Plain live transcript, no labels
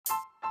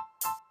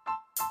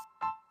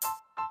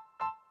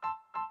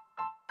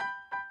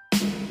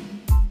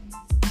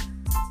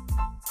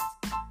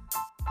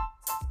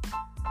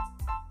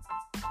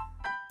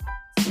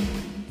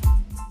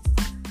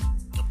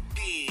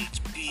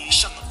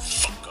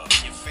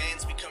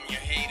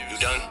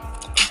done?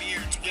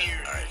 Beard's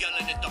weird. Alright.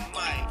 Yelling at the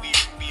mic.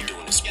 Weird.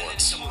 Doing this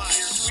once.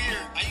 Beard's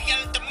weird. Are you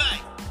yelling at the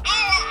mic?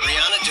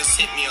 Rihanna just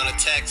hit me on a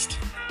text.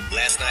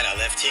 Last night I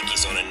left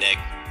hickeys on her neck.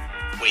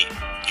 Wait,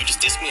 you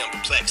just dissed me? I'm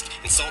perplexed.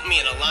 Insult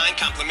me in a line,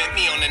 compliment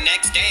me on the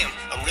next. Damn,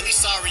 I'm really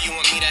sorry you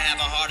want me to have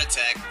a heart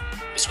attack.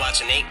 Was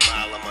watching 8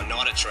 Mile, I'm on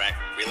auto track.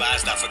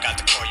 Realized I forgot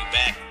to call you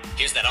back.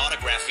 Here's that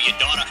autograph for your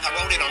daughter. I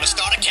wrote it on a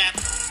starter cap.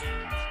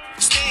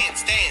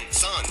 Stand,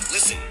 son,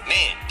 listen,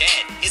 man,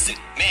 dad isn't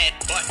mad,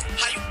 but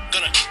how you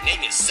gonna name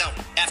yourself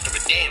after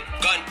a damn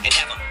gun and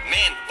have a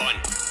man bun?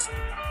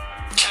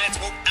 Giants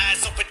woke,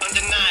 eyes open,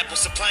 undeniable,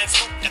 supplying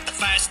smoke at the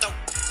fire stove.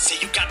 Say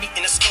you got me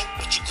in a scope,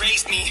 but you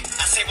grazed me.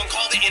 I say one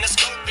call it in a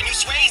scope and you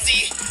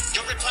Swayze.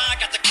 Your reply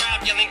got the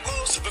crowd yelling,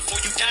 ooh, so before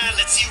you die,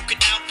 let's see who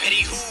could out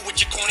Petty who with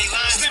your corny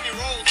lines. Slim you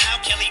rolled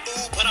out Kelly,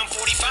 ooh, but I'm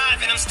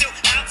 45 and I'm still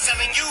out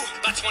selling you.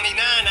 By 29,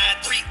 I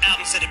had 3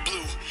 albums that it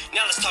blew.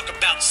 Now let's talk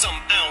about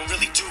something I don't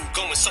really do.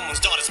 Going someone's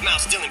daughter's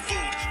mouth stealing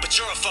food. But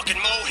you're a fucking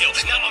molehill.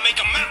 Now I'll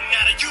make a mountain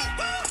out of you.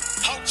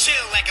 Hold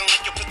chill, acting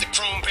like you put the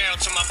chrome barrel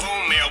to my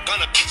bone marrow.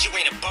 Gonna bitch, you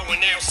ain't a bow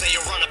and arrow. Say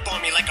you run up on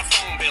me like a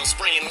phone bill.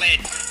 Spraying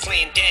lead,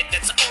 playing dead.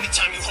 That's the only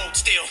time you hold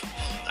still.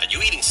 Are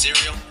you eating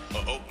cereal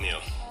or oatmeal?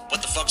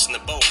 What the fuck's in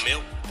the bowl,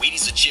 milk?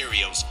 Wheaties or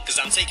Cheerios? Cause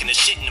I'm taking a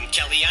shit in them,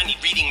 Kelly. I need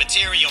reading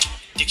material.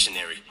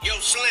 Dictionary. Yo,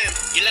 Slim,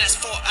 your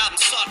last 4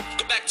 albums suck.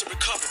 Go back to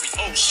recovery.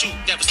 Oh, shoot,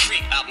 that was 3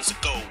 albums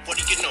ago. What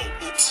do you know?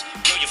 Oops.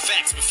 Know your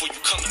facts before you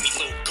come at me,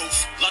 little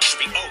goof.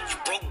 Luxury, oh, you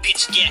broke,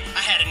 bitch, yeah.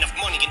 I had enough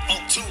money in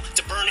 '02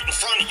 to burn it in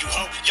front of you,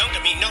 ho.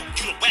 Younger me, no,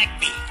 you to whack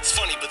me. It's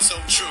funny, but so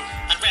true.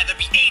 I'd rather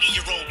be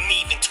 80-year-old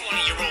me than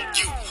 20-year-old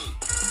you.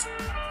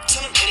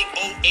 Tell them any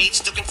old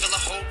age still can fill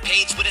a whole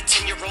page with a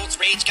 10-year-old's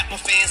rage. Got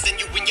more fans than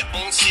you in your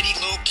own city,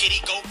 little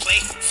kitty, go play.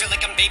 Feel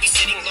like I'm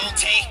babysitting Lil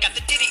Tay. Got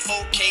the ditty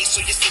okay,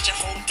 so you spent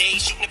your whole day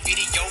shooting a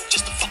video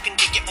just to fucking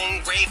dig your own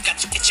grave.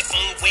 Got you at your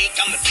own wake,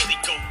 I'm the Philly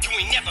goat. You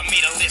ain't never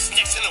made a list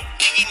next to no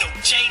Biggie, no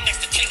Jay,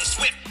 next to Taylor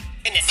Swift.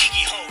 And that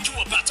Iggy Ho, you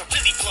about to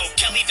really blow,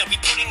 Kelly. They'll be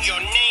putting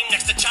your name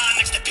next to John,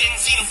 next to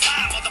Benzino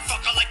 5,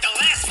 motherfucker, like the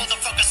last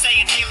motherfucker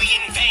saying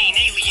Haley in vain,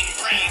 alien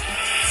brain.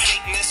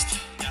 Satanist.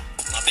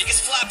 My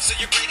biggest flops are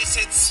your greatest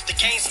hits. The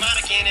game's mine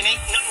again and ain't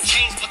nothing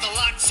changed but the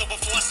lock. So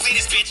before I slay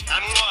this bitch,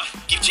 I'm gonna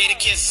give Jade a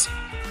kiss.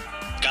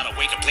 Gotta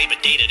wake up Labor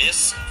Day to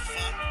this.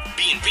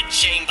 Being rich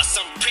shamed by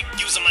some prick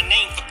using my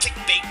name for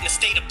clickbait in a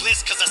state of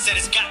bliss. Cause I said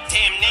his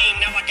goddamn name,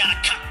 now I got a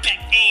cock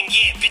back aim.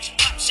 Yeah, bitch,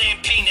 pop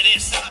champagne to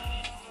this.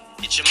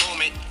 It's your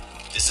moment,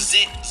 this is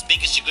it. As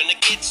big as you're gonna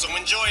get, so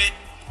enjoy it.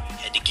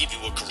 Had to give you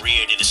a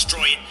career to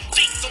destroy it.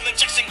 Lethal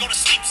injection, go to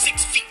sleep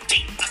 6 feet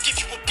deep. I give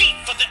you a beat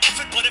for the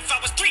effort, but if I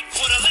was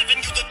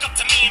 3'11", you look up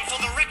to me, and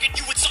for the record,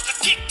 you would suck a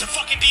dick to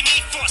fucking be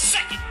me for a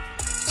second.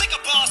 Lick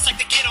a boss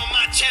like to get on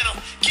my channel.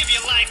 Give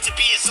your life to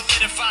be it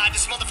solidified.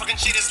 This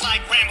motherfucking shit is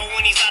like Rambo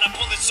when he's out of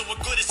bullets, so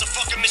what good is a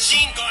fucking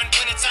machine gun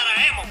when it's out of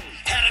ammo?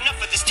 Had enough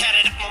of this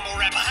tatted up mumble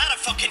rapper. How the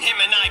fucking him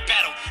and I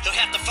battle? He'll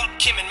have to fuck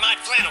him in my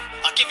flannel.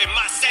 I'll give him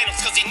my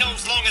sandals, cause he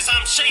knows long as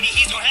I'm shady,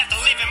 he's gonna have to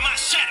live in my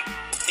shadow.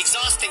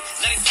 Exhausting,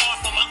 letting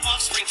off on my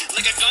offspring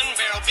like a gun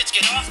barrel, bitch,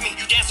 get off me.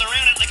 You dance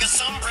around it like a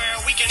sombrero.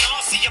 We can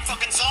all see you're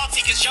fucking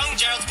salty, cause young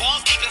Gerald's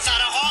balls deep inside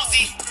a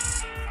Halsey.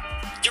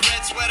 Your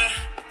red sweater,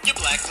 your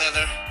black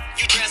leather.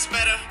 You dress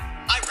better,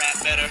 I rap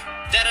better.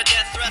 That a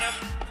death threater,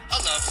 a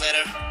love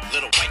letter.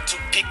 Little white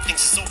toothpick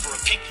thinks it's over a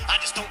pick.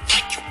 I just don't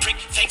like you, prick,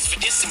 thanks for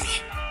dissing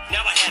me.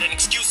 Now I had an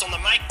excuse on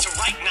the mic to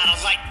write, not a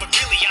like. But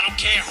really, I don't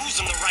care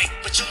who's in the right,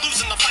 but you're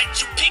losing the fight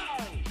you pick.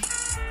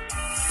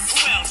 Who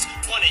else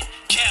won it?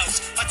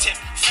 Kells, attempt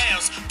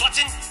fails,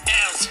 button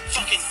L's,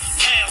 fucking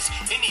tails.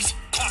 In these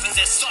coffins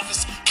as soft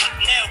as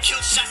cotton nail,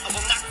 kill shot, I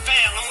will not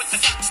fail. I'm with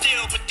the doc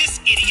still, but this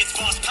idiot's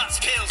boss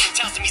pops pills and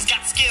tells him he's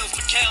got skills.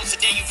 But Kells,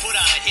 the day you put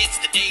out a hits,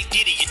 the day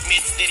Diddy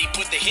admits that he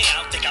put the hit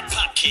out, they got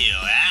pop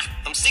kill.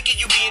 I'm sick of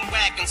you being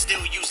whack and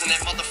still using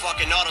that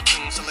motherfucking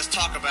auto-tune, so let's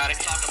talk about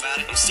it,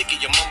 I'm sick of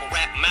your mumble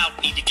rap mouth,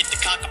 need to get the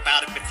cock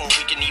about it before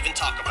we can even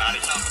talk about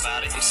it,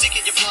 I'm sick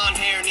of your blonde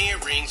hair and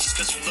earrings, just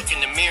cause you look in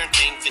the mirror and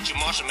think that you're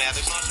Marshall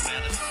Mathers.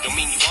 Don't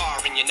mean you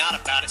are and you're not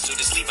about it, so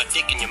just leave a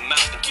dick in your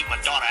mouth and keep my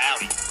daughter out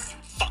of you.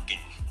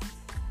 Fucking.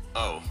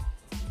 Oh,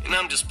 and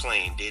I'm just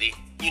playing, Diddy.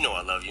 You know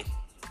I love you.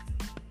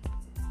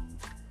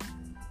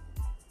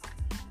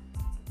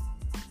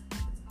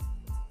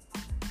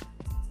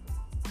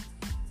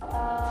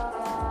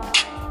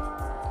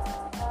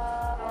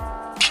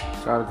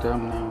 Shout out to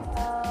Eminem.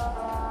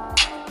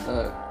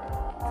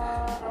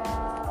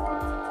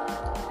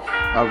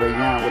 Over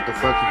young, what the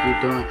fuck is you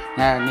doing?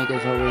 Now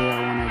niggas over here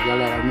wanna yell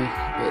at me,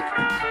 bitch.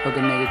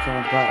 Fucking niggas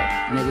trying to pop.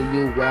 Nigga,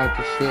 you whack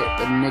as shit.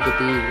 The nigga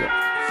be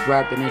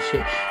rapping and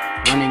shit.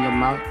 Running your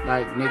mouth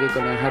like nigga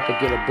gonna have to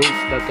get a boot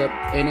stuck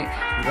up in it.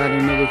 Got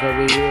these niggas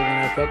over here when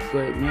I fuck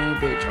with me,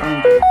 bitch.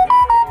 I'm just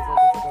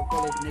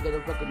nigga,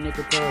 the fucking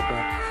nigga club,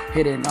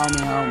 hitting on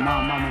me, on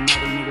my mama, now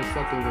these niggas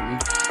fucking with me.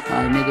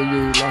 Nigga, you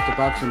lost the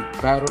boxing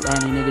battle, now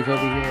these niggas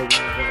over here,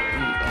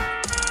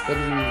 What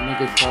is you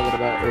niggas talking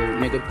about?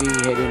 Oh, nigga be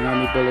hitting on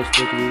me, bullets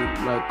stick you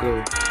like glue.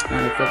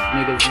 Now the fuck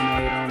niggas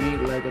gonna hit on me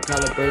like a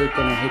caliber,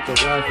 gonna hit your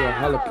ass with a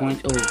hollow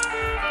point. Oh,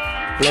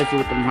 bless you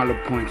with them hollow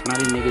points. Now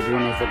these niggas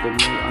wanna fuck with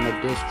me on a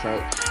diss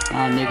track.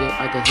 Nah, nigga,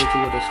 I can hit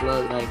you with a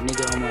slug like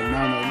nigga on my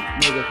mama.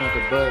 Nigga fuck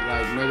a butt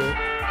like nigga.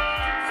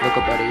 Fuck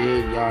up out of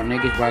here, y'all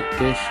niggas rock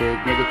this shit.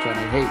 Nigga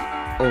tryna hate.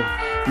 Oh,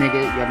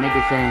 nigga, y'all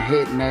niggas ain't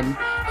hit nothing.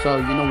 So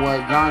you know what,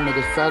 y'all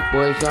niggas fat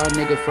boys, y'all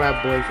niggas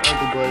fat boys,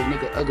 ugly boy,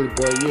 nigga ugly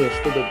boy, you a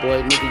stupid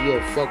boy, nigga you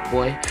a fuck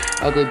boy,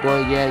 ugly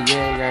boy, yeah,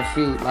 that's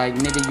you, like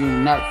nigga you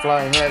not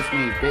fly has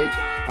me, bitch.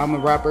 I'm a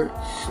rapper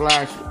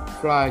slash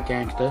fly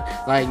gangster,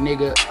 like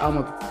nigga I'm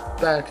a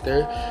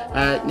bastard,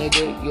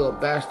 nigga you a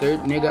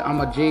bastard, nigga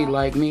I'm a G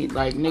like me,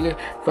 like nigga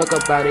fuck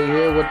up out of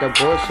here with the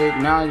bullshit.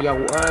 Now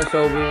y'all ass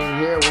over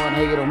here wanna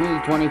hate on me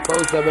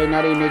 24/7.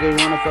 Now these niggas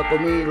wanna fuck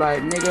with me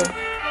like nigga.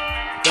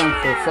 Don't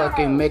for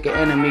fucking making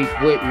enemies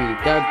with me.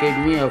 That gave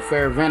me a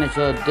fair advantage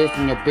of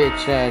dissing your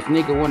bitch ass.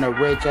 Nigga want a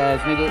rich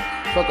ass nigga.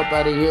 Fuck up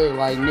out of here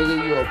like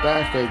nigga you a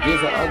bastard. You's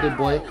an ugly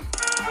boy.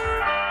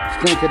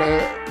 Skin to the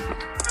head.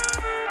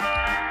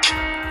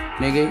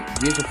 Nigga,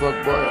 you's a fuck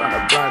boy on the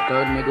block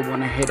though. Nigga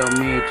wanna hit on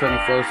me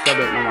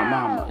 24/7 on my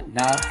mama.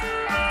 Nah.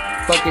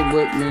 Fucking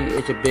with me,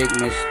 it's a big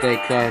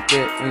mistake. I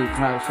get me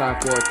side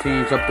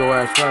 14s up your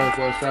ass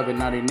 24/7.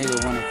 Now these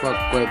niggas wanna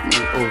fuck with me.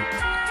 Ooh.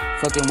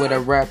 Fucking with a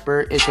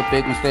rapper, it's a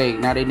big mistake.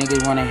 Now they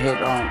niggas wanna hit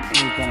on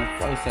me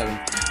 24/7.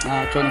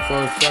 Now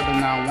 24/7,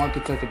 now I want to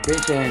touch a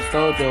bitch and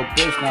stole your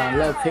bitch. Now I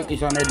left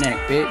hickeys on their neck,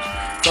 bitch.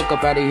 Fuck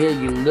up out of here,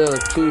 you little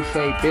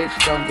two-faced bitch.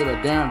 Don't give a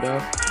damn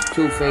though.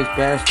 Two-faced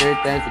bastard,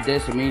 thanks for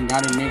dissing me. Now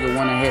the nigga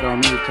wanna hit on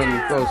me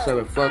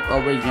 24/7. Fuck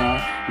over young.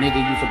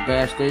 Nigga, you's a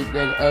bastard.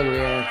 That ugly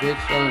ass bitch.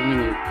 Don't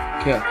even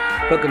care.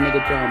 Fuck a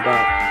nigga talking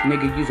about.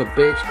 Nigga, you's a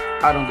bitch.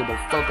 I don't give a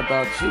fuck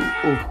about you.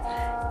 Ooh.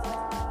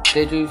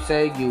 Did you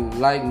say you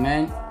like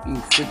men?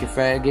 You freaking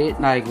faggot,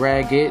 like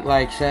Ragged,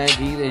 like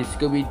Shaggy and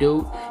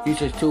Scooby-Doo. You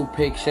just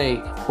toothpick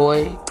shape.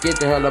 Boy, get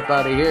the hell up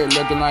out of here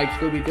looking like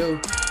Scooby-Doo.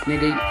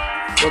 Nigga,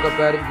 fuck up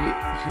out of here.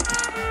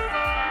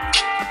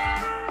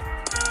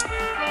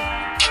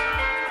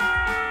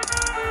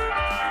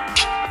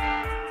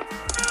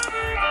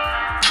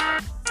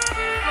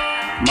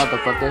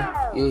 Motherfucker,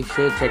 you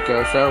should check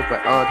yourself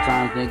at all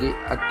times, nigga.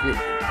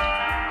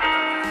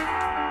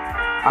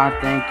 I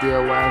think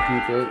your wife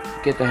need to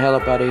get the hell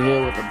up out of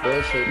here with the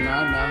bullshit.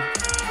 Now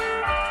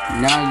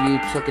you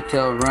took a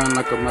tail run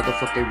like a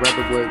motherfucking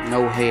rabbit with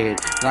no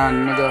head. Now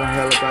nigga,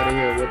 hell up out of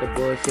here with the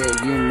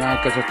bullshit. You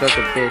mad cause I took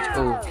a bitch.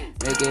 Ooh,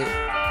 nigga,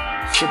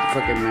 super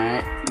fucking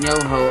mad. Yo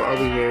ho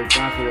over here,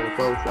 bouncing with a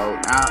fofo.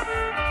 Now,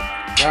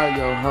 y'all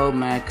yo ho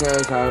mad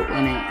cause I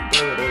went and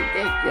gave it a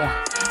dick. Yeah,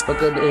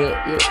 fuck up here,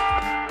 yeah.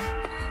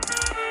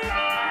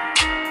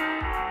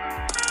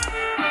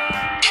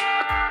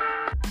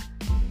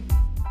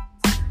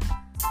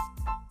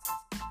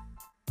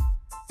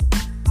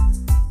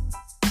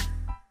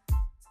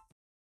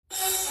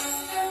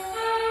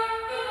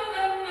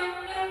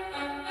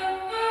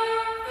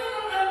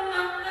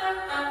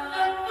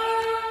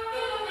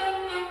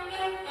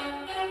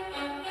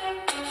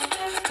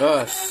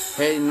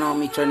 Hating on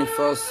me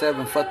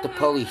 24/7, fuck the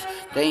police.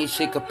 They ain't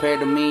shit compared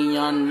to me.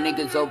 Young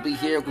niggas over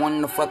here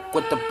wanting to fuck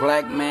with the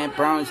black man,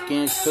 brown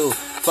skins too.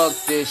 Fuck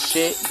this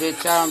shit,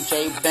 bitch, I'm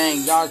J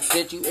Bang. Y'all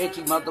shit, you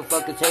itchy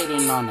motherfuckers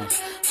hating on us.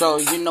 So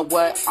you know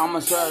what, I'ma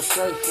start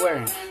straight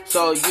swearing.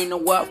 So you know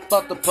what,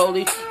 fuck the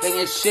police. They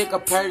ain't shit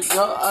compared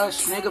to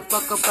us, nigga,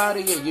 fuck up out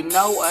of here. You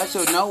know us,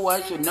 you know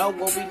us, you know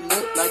what we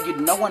look like, you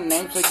know our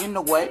name. So you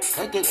know what,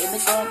 take it in the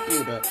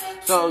computer.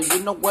 So you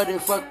know what,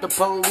 and fuck the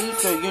police.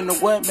 So you know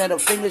what, middle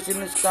fingers in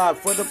the sky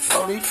for the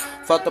police.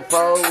 Fuck the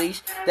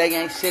police, they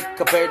ain't shit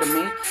compared to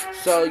me.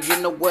 So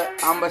you know what,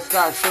 I'ma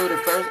start shooting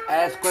first.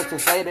 Ask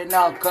questions later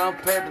now,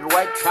 compared to the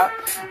white cop.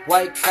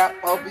 White cop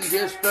over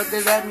here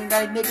struggling at me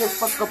like nigga,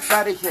 fuck up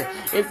out of here.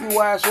 If you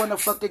guys wanna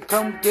fucking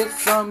come get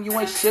some, you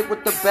ain't shit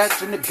with the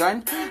bats and the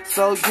gun.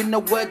 So you know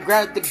what,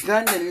 grab the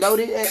gun and load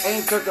it and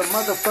aim for the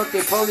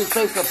motherfucking police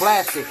face and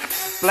blast it.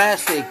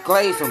 Blast it,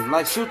 glaze them,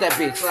 like shoot that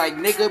bitch. Like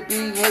nigga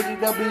be heavy,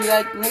 they'll be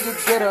like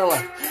nigga get her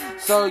like.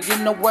 So you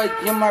know what,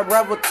 you're my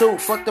rival too.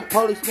 Fuck the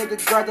police, nigga,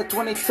 grab the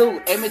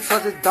 22, aim it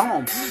towards his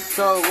dome.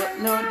 So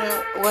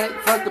what,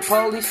 fuck the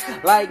police,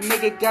 like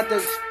nigga got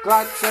the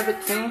Glock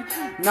 17.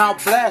 Now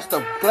blast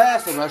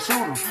him, I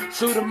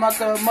shoot him out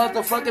the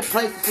motherfucking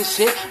places and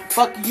shit.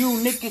 Fuck you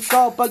niggas,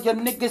 all but your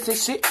niggas and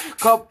shit.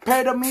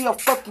 Compared to me, a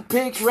fucking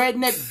pigs,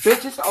 redneck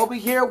bitches over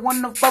here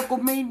wanna fuck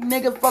with me,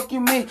 nigga, fuck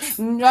you me.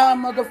 Y'all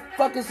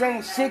motherfuckers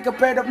ain't shit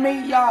compared to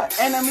me. Y'all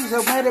enemies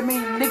are better than me,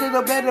 niggas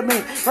are better than me.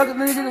 Fuck the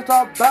niggas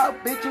talk about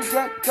up, bitches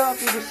that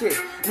talking this shit.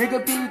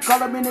 Nigga be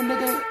calling me the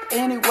nigga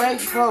anyway,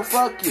 so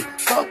fuck you,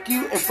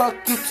 and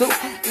fuck you too.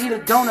 Eat a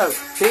donut,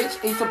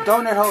 bitch, eat some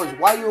donut hoes.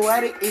 While you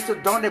at it, eat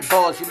some donut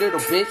balls, you little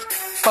bitch.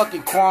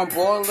 Fucking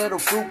cornball, little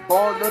fruit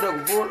ball, little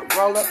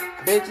roll up,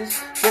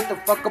 bitches. Get the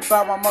fuck up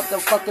out my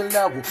motherfucking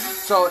level.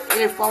 So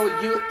if I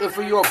were you, if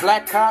you a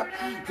black cop,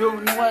 you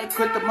know what?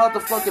 Quit the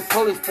motherfucking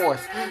police force.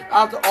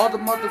 After all the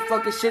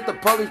motherfucking shit the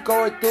police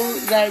going through,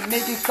 like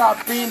nigga,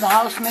 stop being the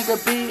house nigga.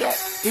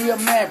 Be a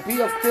man, be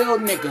a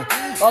field nigga.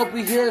 Over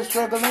here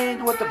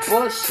struggling with the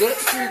bullshit.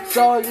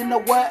 So you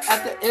know what?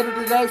 At the end of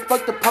the day,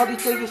 fuck the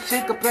police nigga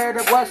shit compared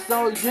to what?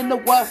 So you know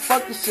what?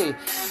 Fuck the shit.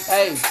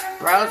 Hey,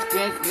 brown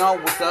skins know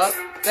what's up.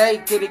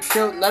 They getting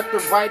killed left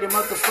and right in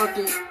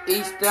motherfucking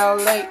East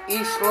LA,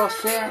 East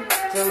Los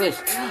Angeles.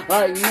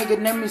 Alright,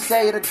 nigga, let me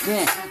say it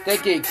again. They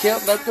get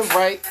killed left and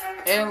right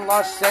in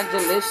Los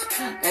Angeles,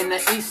 in the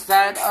east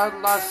side of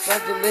Los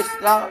Angeles.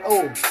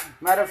 Oh,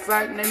 matter of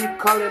fact, let me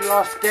call it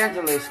Los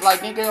Angeles. Like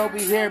nigga over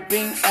here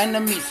being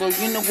enemy. So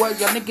you know what,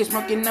 y'all niggas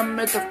smoking them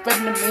at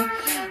defending me.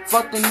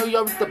 Fuck the New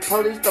York, the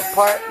police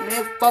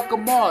department. Fuck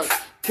them all,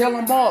 kill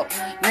them all.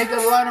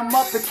 Nigga, line them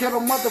up and kill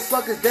them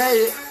motherfuckers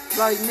dead.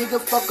 Like, nigga,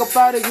 fuck up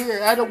out of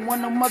here. I don't want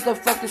no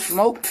motherfucking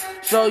smoke.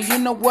 So, you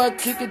know what?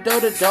 Kick it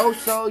door to door.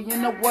 So, you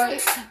know what?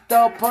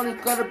 The police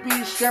gotta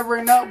be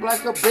shivering up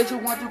like a bitch who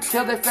wants to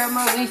kill their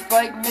families.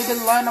 Like,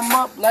 nigga, line them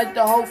up like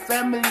the whole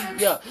family.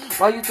 Yeah.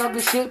 Why you talking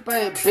shit,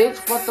 babe? Bitch,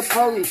 fuck the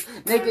police.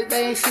 Nigga,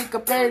 they ain't shit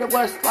compared to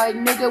us. Like,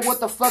 nigga,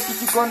 what the fuck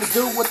is you gonna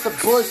do with the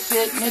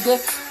bullshit,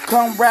 nigga?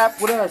 Come rap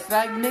with us.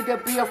 Like,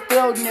 nigga, be a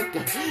field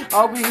nigga.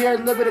 Over here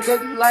living a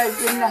good life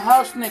in the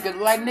house, nigga.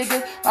 Like,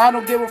 nigga, I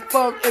don't give a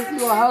fuck if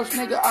you a house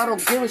nigga, I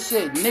don't give a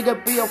shit.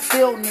 Nigga, be a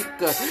field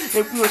nigga.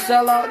 If you a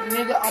sellout,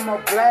 nigga,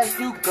 I'ma blast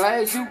you,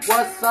 glaze you.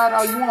 What side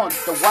are you on?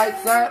 The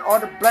white side or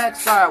the black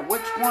side?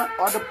 Which one?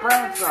 Or the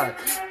brown side?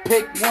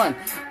 Pick one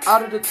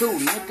out of the two.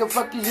 Nigga,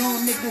 fuck you,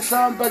 nigga,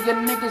 son, but your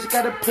niggas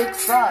gotta pick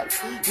sides.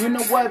 You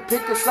know what?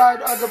 Pick a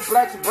side of the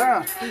blacks and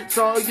browns.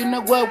 So, you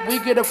know what? We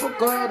get a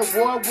fuck out of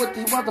war with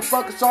these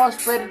motherfuckers all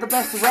spread the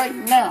best right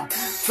now.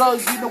 So,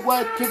 you know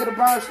what? Kick it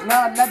around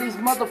now. Now these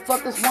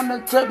motherfuckers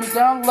wanna cut me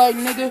down like,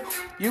 nigga,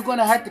 you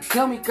gonna have to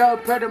kill me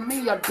compared to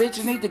me. Y'all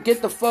bitches need to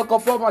get the fuck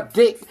off of my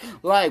dick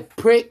like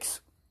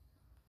pricks.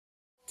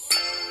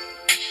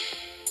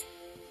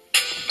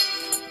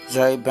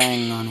 J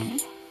Bang on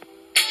it.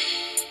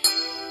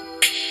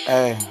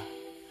 Hey,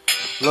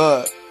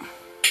 look.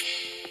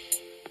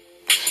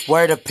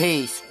 Where the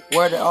peace?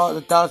 Where the all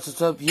the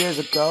thousands of years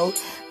ago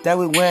that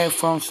we went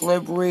from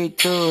slavery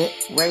to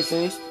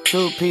racist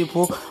to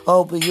people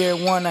over here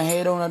wanna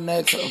hate on the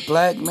next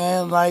black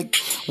man, like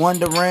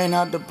wondering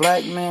how the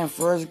black man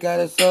first got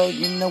it. So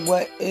you know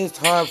what? It's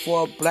hard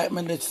for a black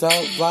man to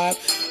survive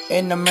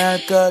in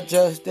America.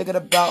 Just thinking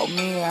about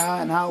me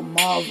and how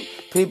my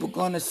people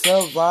gonna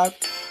survive.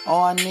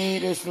 All I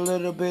need is a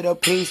little bit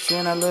of peace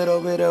and a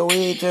little bit of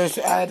weed. Just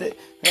add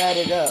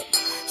it up.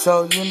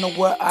 So you know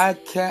what? I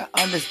can't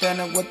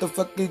understand what the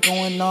fuck is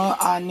going on.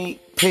 I need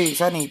peace.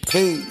 I need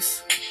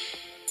peace.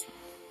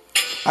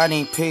 I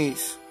need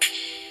peace.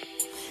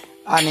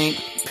 I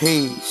need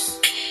peace.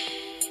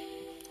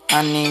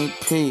 I need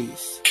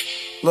peace.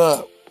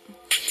 Look,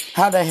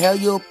 how the hell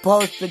you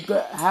supposed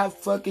to have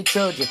fucking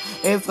children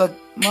if a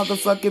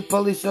motherfucking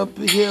police up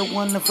here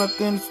wanna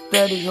fucking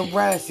steady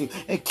harass you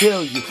and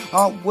kill you?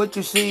 What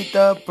you see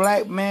the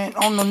black man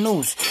on the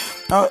news?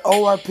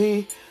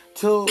 ORP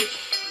to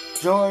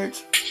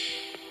George.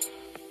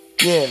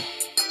 Yeah,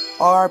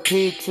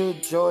 RP to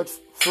George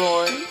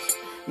Floyd.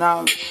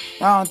 Now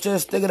I'm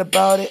just thinking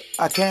about it.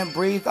 I can't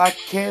breathe. I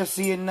can't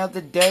see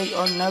another day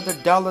or another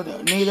dollar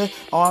neither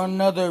or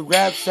another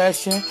rap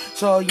session.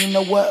 So you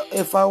know what?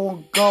 If I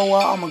will go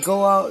out, I'm gonna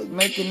go out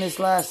making this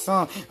last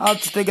song. I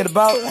was just thinking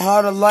about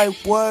how the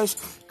life was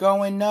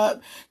going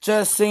up.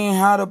 Just seeing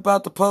how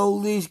about the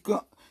police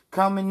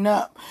coming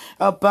up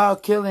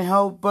about killing a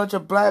whole bunch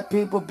of black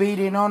people,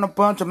 beating on a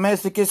bunch of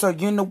Mexicans. So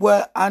you know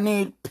what? I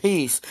need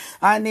peace.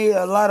 I need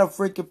a lot of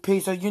freaking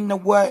peace. So you know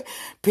what?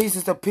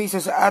 Pieces to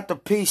pieces after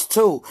peace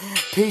too.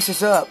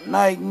 Pieces up.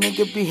 Like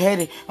nigga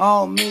beheaded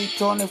on me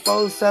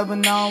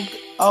 24/7 on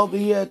over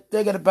here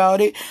thinking about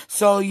it.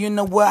 So you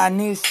know what? I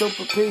need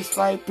super peace.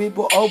 Like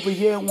people over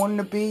here want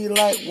to be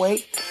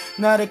lightweight.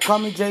 Now they call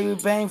me J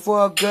Bang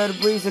for a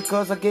good reason,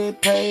 cause I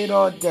get paid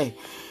all day.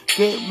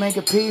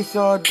 Making peace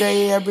all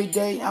day, every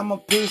day. I'm a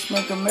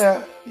peacemaker,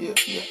 man. Yeah.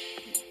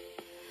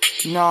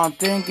 You know, I'm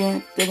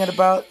thinking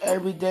about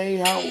every day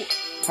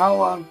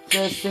how I'm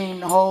just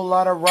seeing a whole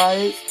lot of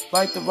riots,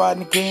 like the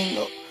Rodney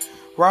King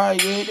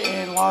riot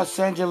in Los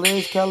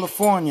Angeles,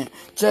 California.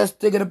 Just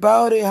thinking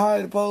about it,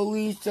 how the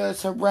police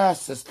just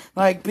harass us.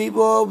 Like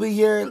people over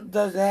here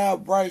doesn't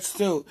have rights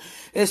too.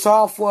 It's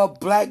all for a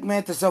black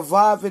man to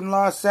survive in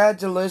Los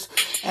Angeles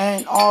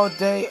and all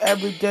day,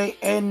 every day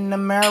in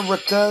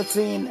America,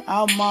 seeing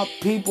how my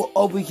people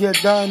over here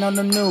dying on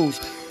the news.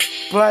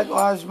 Black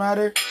lives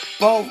matter,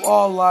 both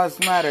all lives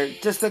matter.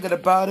 Just thinking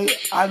about it,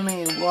 I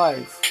need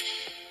life.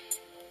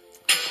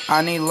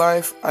 I need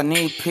life, I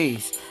need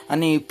peace. I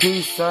need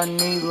peace, I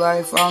need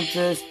life, I'm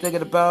just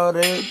thinking about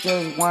it.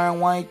 Just wearing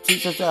white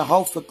t-shirts and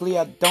hopefully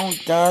I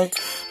don't die.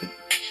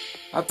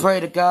 I pray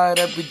to God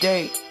every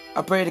day.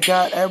 I pray to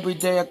God every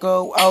day. I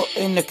go out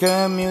in the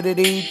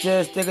community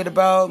just thinking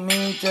about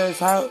me. Just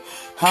how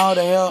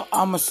the hell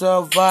I'ma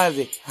survive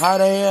it? How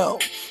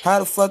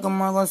the fuck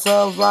am I gonna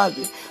survive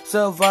it?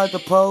 Survive the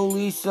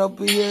police up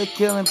here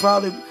killing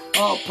probably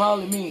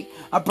me.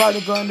 I'm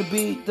probably going to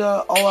be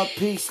the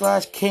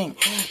RP/king.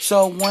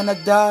 So when I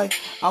die,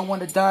 I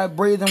want to die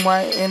breathing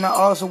right, and I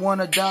also want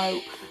to die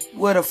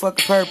with a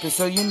fucking purpose.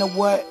 So you know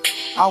what?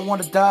 I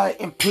want to die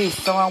in peace.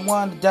 So I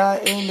want to die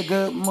in a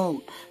good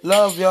mood.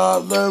 Love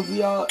y'all,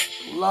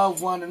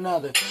 love one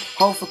another.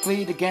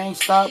 Hopefully the gang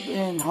stop,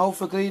 and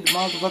hopefully the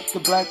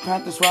motherfucking Black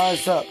Panthers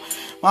rise up.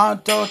 I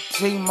don't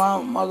see my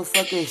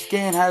motherfucking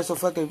skin has some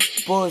fucking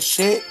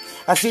bullshit.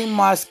 I see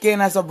my skin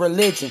as a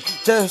religion.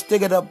 Just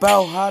thinking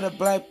about how the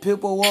black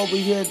people over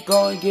here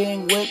going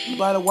getting whipped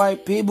by the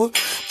white people.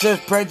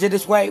 Just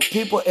prejudice white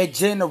people in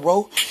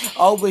general.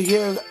 Over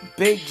here,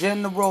 big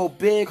general,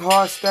 big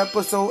hard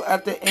stepper. So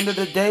at the end of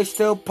the day,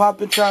 still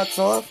popping shots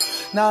off.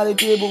 Now the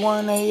people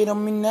wanna hate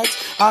on me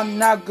next. I'm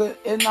not good.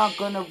 It's not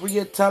gonna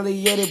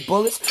retaliate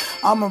bullets.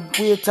 I'ma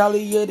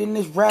retaliate in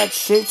this rap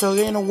shit. So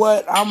you know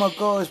what? I'ma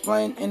go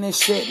explain in this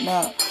shit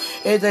now.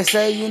 As they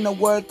say, you know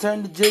what,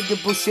 turn the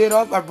jigaboo shit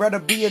off. I'd rather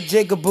be a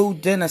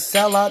jigaboo than a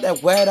sellout,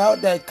 that wet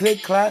out, that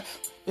click clap.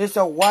 It's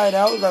a white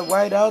out,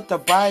 the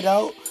bite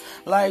out.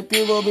 Like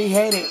people be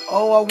hated.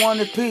 Oh, I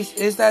wanted peace.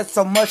 Is that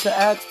so much to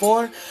ask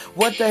for?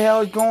 What the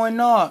hell is going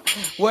on?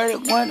 What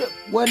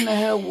in the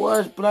hell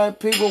was black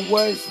people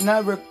was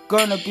never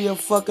gonna be a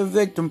fucking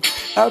victim?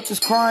 I was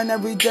just crying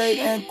every day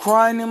and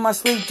crying in my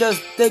sleep,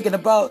 just thinking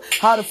about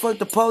how the fuck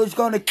the police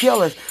gonna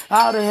kill us.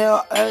 How the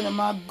hell am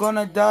I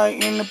gonna die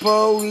in the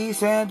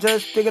police? And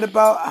just thinking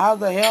about how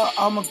the hell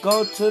I'ma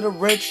go to the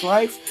rich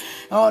life.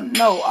 Oh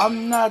no,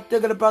 I'm not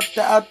thinking about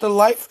the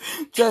afterlife.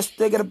 Just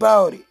thinking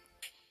about it.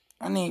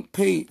 I need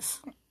peace.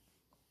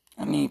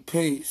 I need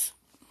peace.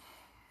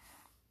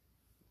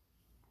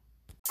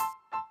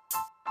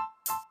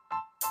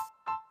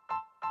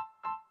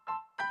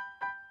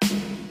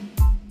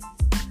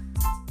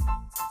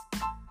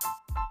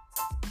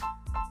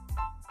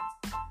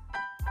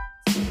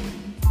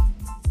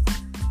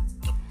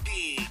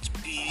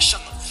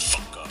 Shut the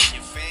fuck up.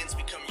 Your fans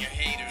become your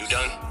haters. You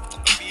done?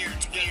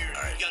 Beard's weird.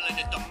 All right. Yelling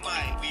at the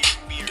mic.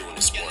 Weird. Doing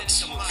this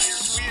once.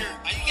 Beard's weird.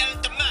 Are you yelling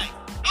at the mic?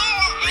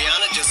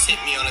 Rihanna just hit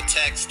me on a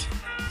text.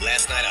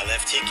 Last night I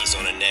left hickeys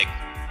on her neck.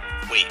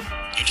 Wait,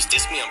 you just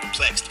dissed me? I'm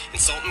perplexed.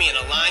 Insult me in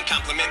a line,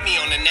 compliment me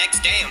on the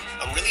next. Damn,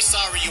 I'm really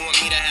sorry you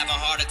want me to have a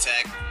heart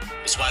attack.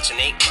 Was watching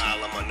 8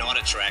 Mile, I'm on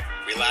auto track.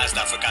 Realized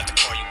I forgot to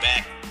call you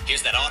back.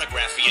 Here's that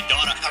autograph for your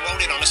daughter. I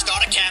wrote it on a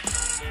starter cap.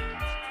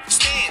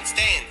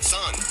 Stand,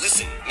 son,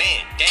 listen,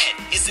 man, dad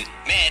isn't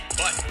mad,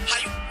 but how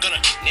you gonna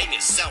name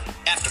yourself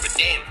after a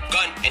damn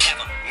gun and have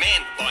a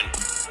man bun?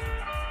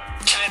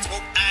 Giant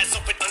smoke, eyes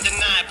open,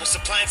 undeniable,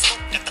 supplying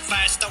smoke at the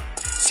fire stove.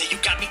 Say you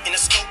got me in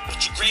a scope, but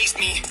you grazed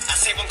me. I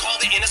say one call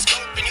it in a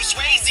scope, and you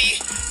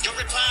swayzy. Your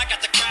reply got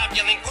the crowd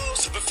yelling, ooh,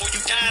 so before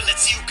you die,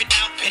 let's see who could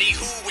out petty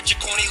who with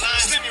your corny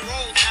lines. Slim your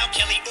roll, Al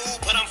Kelly, ooh,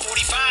 but I'm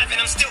 45, and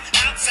I'm still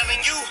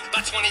outselling you. By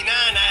 29,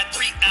 I had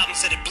 3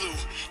 albums that it blew.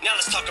 Now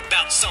let's talk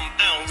about something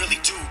I don't really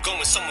do. Go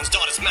in someone's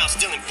daughter's mouth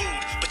stealing food,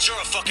 but you're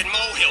a fucking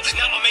molehill.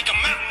 Now I'll make a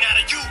mountain out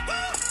of you.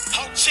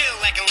 Hold chill,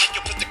 acting like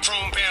you put the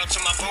chrome barrel to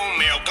my bone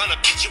marrow. Gonna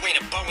beat you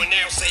ain't a bow and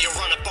arrow. Say you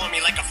run up on me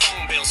like a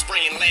phone bill,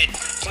 spraying lead,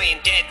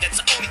 playing dead.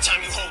 That's the only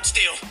time you hold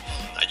still.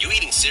 Are you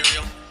eating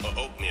cereal or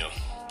oatmeal?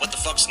 What the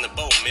fuck's in the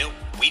bowl, milk?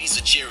 Wheaties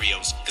or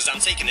Cheerios? Cause I'm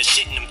taking a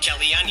shit in them,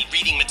 Kelly. I need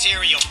reading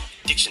material.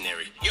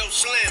 Dictionary. Yo,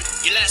 Slim,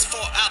 your last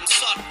 4 albums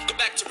suck. Go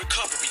back to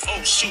recovery.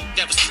 Oh, shoot,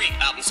 that was 3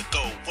 albums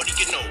ago. What do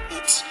you know?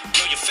 Oops.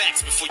 Know your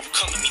facts before you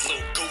come at me,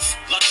 little goof.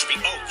 Luxury,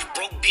 oh, you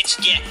broke, bitch,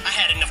 yeah. I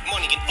had enough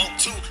money in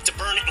 02 to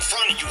burn it in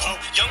front of you, ho.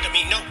 Younger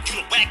me, no, you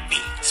to whack me.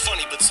 It's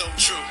funny, but so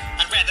true.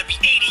 I'd rather be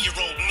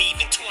 80-year-old me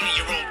than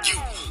 20-year-old you.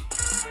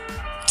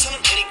 Tell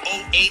them any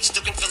old age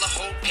still can fill a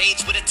whole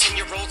page with a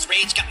 10-year-old's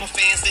rage. Got more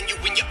fans than you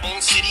in your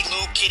own city,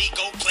 little kitty,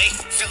 go play.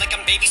 Feel like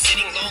I'm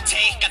babysitting Lil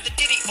Tay. Got the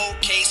ditty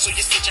okay, so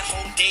you spent your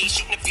whole day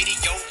shooting a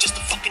video just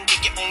to fucking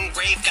dig your own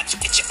grave. Got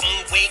you at your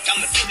own wake, I'm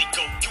the Billy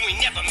Goat. You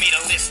ain't never made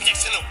a list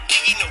next to no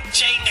Biggie, no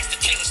Jay, next to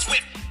Taylor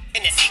Swift.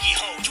 And that Iggy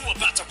Ho, you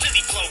about to really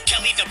blow,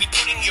 Kelly. They'll be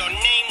putting your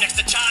name next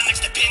to John,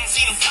 next to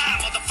Benzine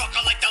fly, motherfucker,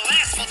 like the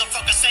last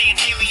motherfucker saying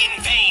alien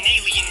vein,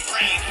 alien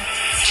brain.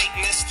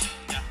 Satanist.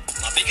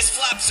 My biggest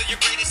flops are your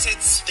greatest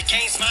hits. The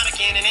game's mine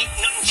again and ain't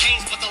nothing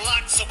changed but the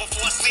lock. So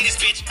before I slay this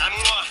bitch, I'm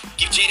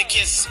give Jade a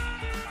kiss.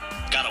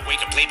 Gotta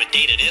wake up late but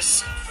day to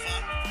this.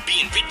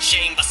 Being rich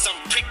shamed by some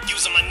prick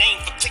using my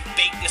name for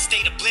clickbait in a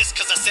state of bliss.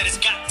 Cause I said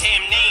his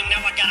goddamn name,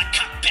 now I gotta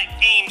cock back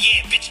aim.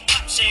 Yeah, bitch,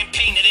 pop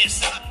champagne to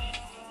this.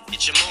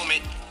 It's your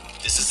moment,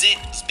 this is it.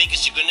 As big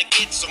as you're gonna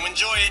get, so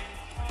enjoy it.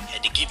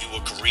 Had to give you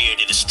a career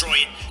to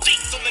destroy it.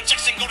 Lethal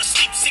injection, go to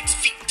sleep 6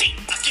 feet deep.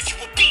 I give you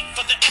a beat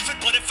for the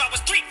effort, but if I was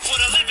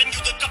 3'11",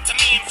 you look up to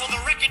me, and for the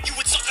record, you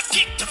would suck a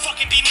dick to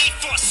fucking be me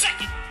for a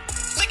second.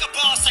 Lick up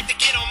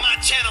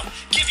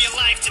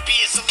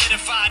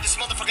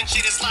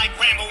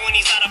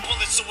out of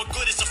bullets, so we're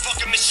good as a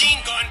fucking machine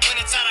gun when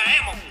it's out of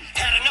ammo.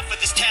 Had enough of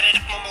this tatted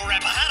up mumble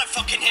rapper. How the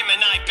fucking him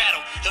and I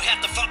battle? He'll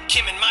have to fuck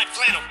him in my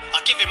flannel.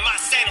 I'll give him my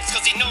sandals,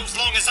 cause he knows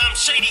long as I'm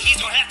shady, he's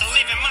gonna have to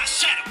live in my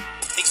shadow.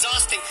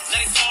 Exhausting,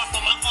 letting fall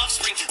from my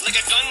offspring like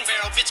a gun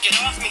barrel. Bitch, get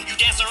off me. You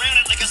dance around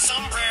it like a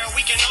sombrero.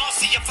 We can all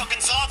see you're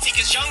fucking salty,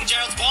 cause young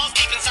Gerald's balls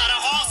deep inside a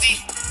Halsey.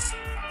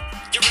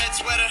 Your red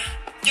sweater,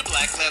 your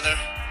black leather.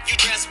 You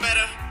dress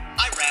better,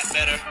 I rap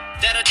better.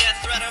 That a death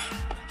threater,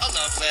 a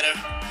love letter.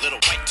 Little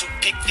white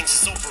toothpick thinks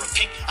it's over a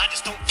pick. I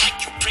just don't like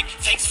you, prick.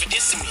 Thanks for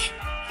dissing me.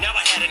 Now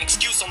I had an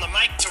excuse on the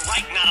mic to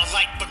write, not a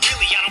like. But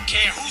really, I don't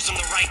care who's in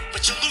the right.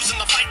 But you're losing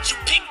the fight you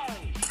pick.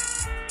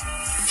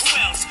 Who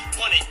else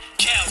won it?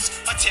 Kells,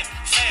 attempt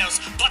fails.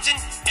 Button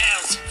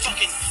L's,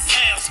 fucking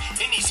tails.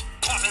 In these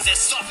coffins as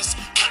soft as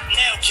cotton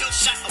nail. Kill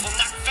shot, I will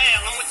not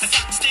fail. I'm with the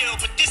top still,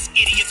 but this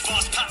idiot's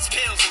boss pops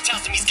pills and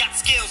tells him he's got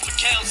skills. But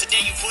Kells, the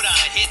day you put out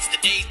a hits, the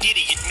day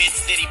Diddy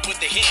admits that he put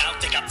the hit out,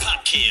 they got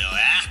pop kill.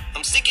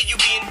 I'm sick of you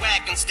being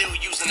whack and still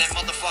using that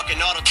motherfucking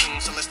auto-tune,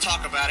 so let's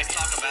talk about it.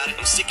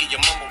 I'm sick of your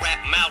mumble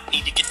rap mouth,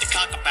 need to get the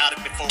cock about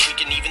it before we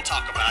can even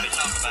talk about it.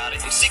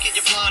 I'm sick of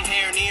your blonde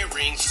hair and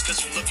earrings, just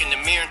cause you look in the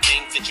mirror and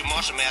think that you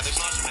Marshall Mathers.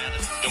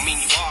 Don't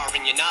mean you are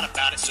and you're not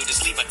about it, so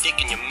just leave my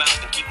dick in your mouth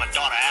and keep my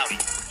daughter out of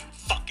you.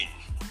 Fucking.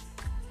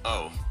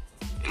 Oh,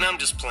 and I'm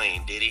just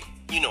playing, Diddy.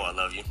 You know I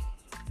love you.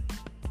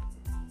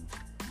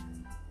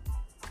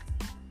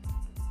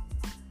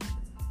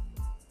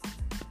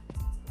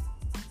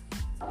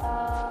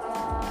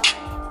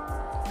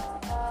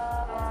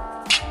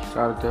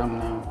 Shout out to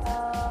Eminem.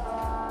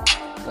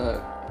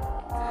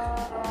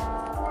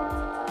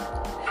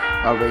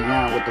 Over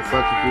young, what the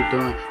fuck is you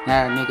doing?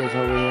 Now niggas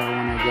over here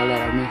wanna yell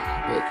at me,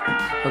 bitch.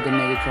 Fucking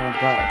nigga trying to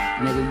pop.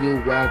 Nigga, you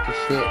whack as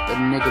shit. The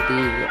nigga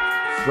be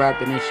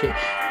rapping and shit.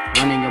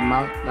 Running your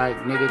mouth like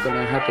nigga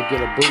gonna have to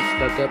get a boot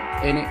stuck up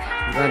in it.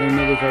 Got these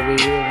niggas over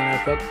here when I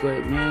fuck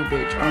with me,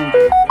 bitch. I'm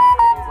just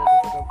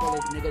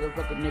nigga, the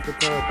fucking nigga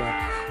club,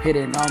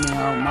 hitting on me,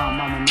 on my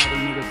mama, now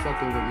these niggas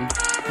fucking with me.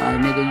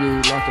 Nigga,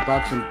 you lost a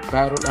boxing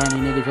battle. These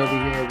niggas over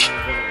here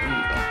wanna hurt me.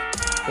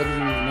 What is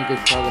you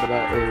niggas talking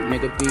about? Oh,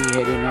 nigga be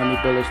hitting on me,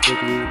 bullets stick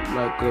you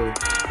like glue.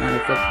 Now the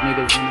fuck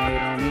niggas wanna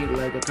hit on me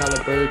like a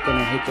collar bird,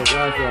 gonna hit your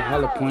ass with a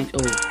hollow point.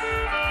 Oh,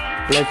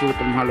 bless you with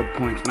them hollow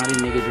points. Now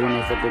these niggas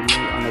wanna fuck with me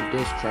on a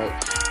diss track.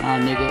 Nah,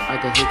 nigga, I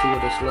can hit you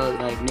with a slug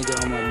like nigga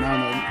on my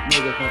mama.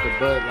 Nigga fuck a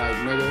bud like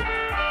nigga.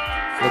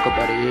 Fuck up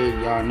out of here,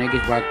 y'all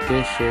niggas rock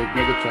this shit.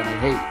 Nigga tryna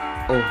hate.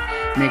 Oh,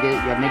 nigga,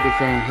 y'all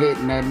niggas ain't hit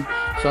nothing.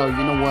 So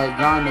you know what,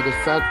 y'all niggas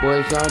fat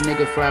boys, y'all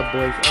niggas flat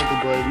boys, ugly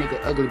boy, nigga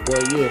ugly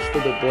boy, you a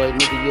stupid boy,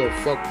 nigga you a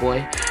fuck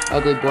boy,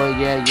 ugly boy,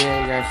 yeah,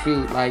 that's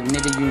you, like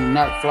nigga you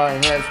not fly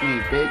as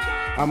me, bitch.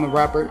 I'm a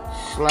rapper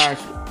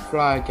slash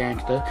fly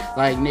gangster,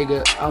 like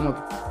nigga I'm a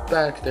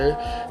bastard,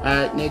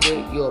 nigga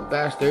you a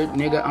bastard,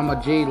 nigga I'm a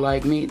G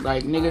like me,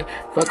 like nigga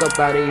fuck up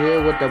out of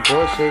here with the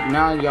bullshit.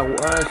 Now your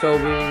ass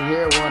over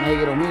here wanna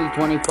hate on me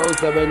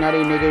 24/7. Now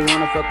these niggas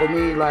wanna fuck with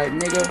me like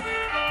nigga.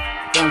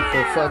 Thanks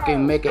for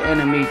fucking making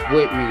enemies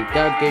with me.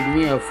 That gave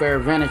me a fair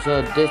advantage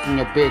of dissing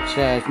your bitch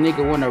ass.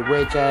 Nigga want a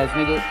rich ass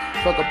nigga.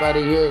 Fuck up out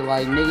of here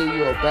like nigga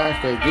you a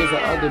bastard. Just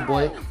an ugly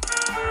boy.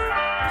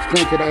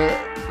 Skin to the head.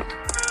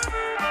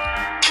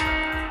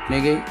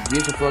 Nigga,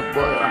 you's a fuck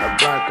boy on the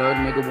block though.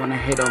 Nigga wanna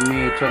hit on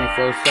me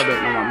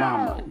 24/7 on my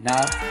mama.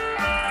 Nah.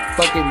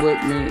 Fucking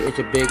with me, it's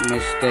a big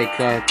mistake.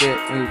 I get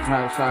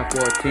inside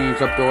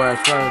 14s up your ass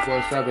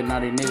 24/7. Now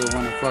these niggas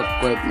wanna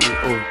fuck with me.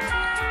 Ooh.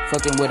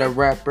 Fucking with a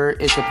rapper,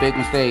 it's a big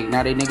mistake.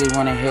 Now they niggas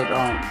wanna hit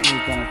on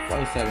me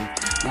 24/7.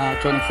 Now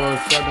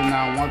 24/7,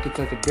 now I want to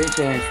touch a bitch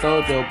and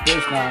stole your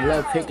bitch. Now I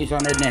love hickeys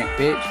on their neck,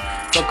 bitch.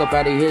 Fuck up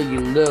out of here,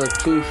 you little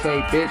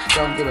two-faced bitch.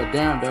 Don't give a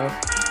damn though.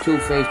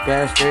 Two-faced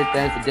bastard,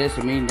 thanks for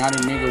dissing me. Now the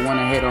nigga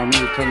wanna hit on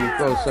me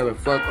 24/7.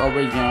 Fuck over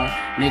young.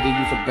 Nigga,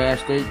 you's a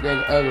bastard.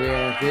 Nigga, ugly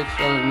ass bitch.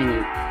 Don't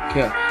even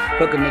care.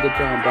 Fuck a nigga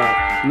talking about.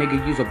 Nigga,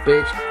 you's a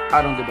bitch.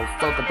 I don't give a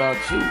fuck about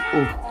you.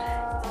 Ooh.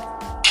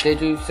 Did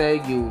you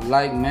say you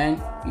like men?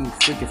 You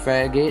freaking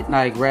faggot,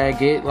 like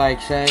Ragged, like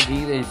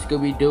Shaggy and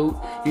Scooby-Doo.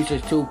 You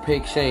just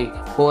toothpick say,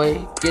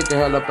 boy, get the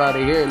hell up out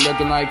of here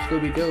looking like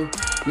Scooby-Doo.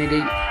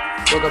 Nigga,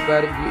 fuck up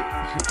out of here.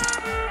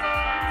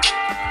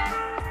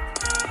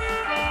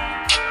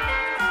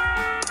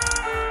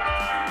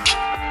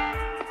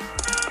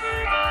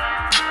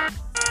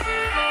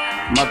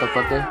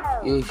 Motherfucker,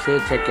 you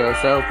should check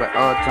yourself at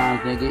all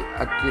times, nigga.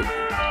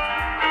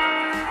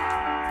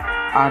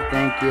 I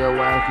think your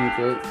wife need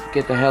to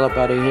get the hell up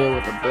out of here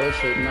with the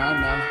bullshit. Now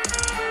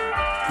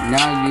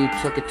you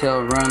took a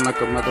tail run like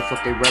a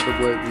motherfucking rabbit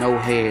with no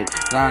head.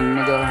 Now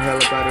nigga, hell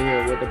up out of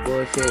here with the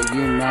bullshit.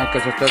 You mad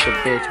cause I took a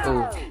bitch.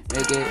 Ooh,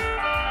 nigga,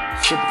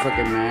 super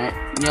fucking mad.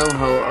 Yo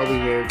ho over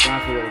here,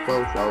 Johnson with a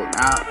fofo.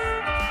 Now,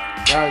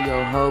 y'all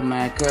yo ho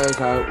mad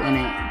cause I went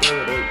and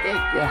did it.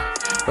 Yeah,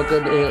 fuck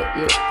up the hell,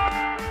 yeah.